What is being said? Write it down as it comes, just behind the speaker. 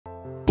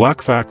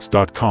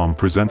Blackfacts.com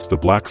presents the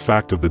Black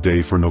Fact of the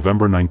Day for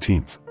November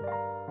 19th.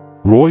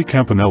 Roy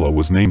Campanella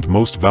was named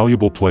Most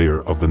Valuable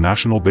Player of the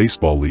National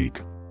Baseball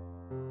League.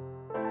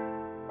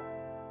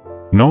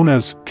 Known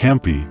as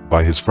Campy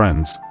by his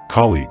friends,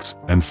 colleagues,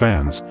 and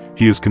fans,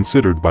 he is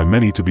considered by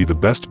many to be the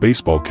best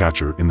baseball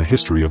catcher in the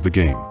history of the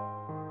game.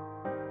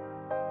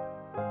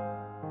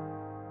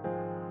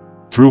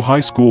 Through high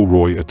school,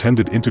 Roy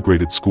attended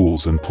integrated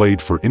schools and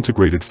played for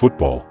integrated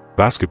football,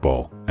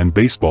 basketball, and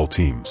baseball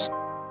teams.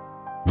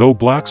 Though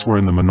blacks were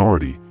in the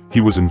minority, he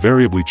was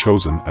invariably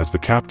chosen as the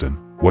captain,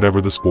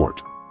 whatever the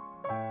sport.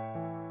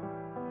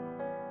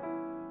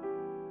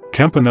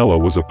 Campanella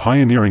was a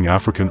pioneering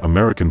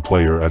African-American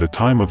player at a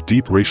time of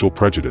deep racial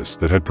prejudice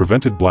that had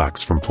prevented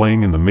blacks from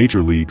playing in the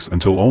major leagues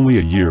until only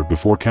a year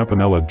before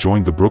Campanella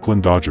joined the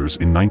Brooklyn Dodgers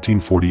in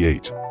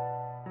 1948.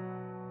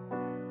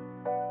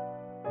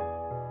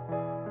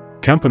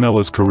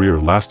 Campanella's career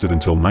lasted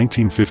until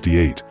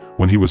 1958,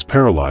 when he was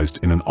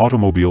paralyzed in an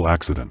automobile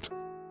accident.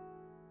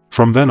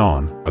 From then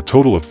on, a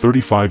total of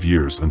 35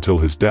 years until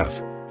his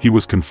death, he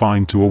was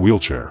confined to a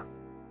wheelchair.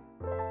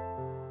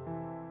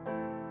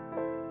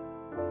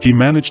 He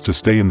managed to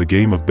stay in the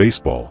game of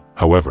baseball,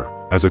 however,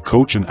 as a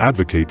coach and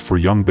advocate for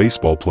young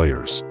baseball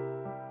players.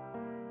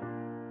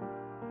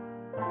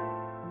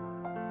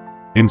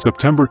 In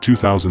September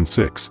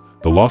 2006,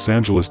 the Los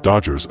Angeles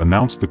Dodgers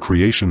announced the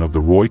creation of the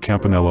Roy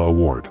Campanella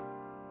Award.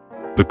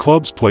 The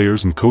club's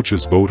players and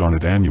coaches vote on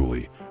it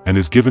annually, and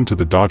is given to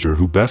the Dodger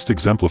who best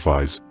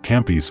exemplifies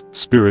Campy's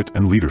spirit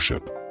and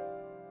leadership.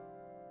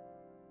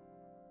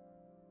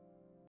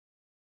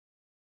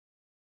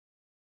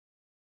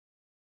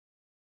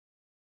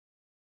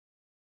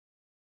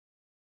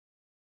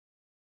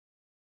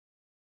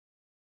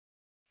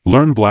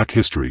 Learn Black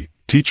history,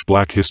 teach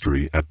Black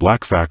history at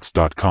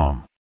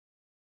blackfacts.com.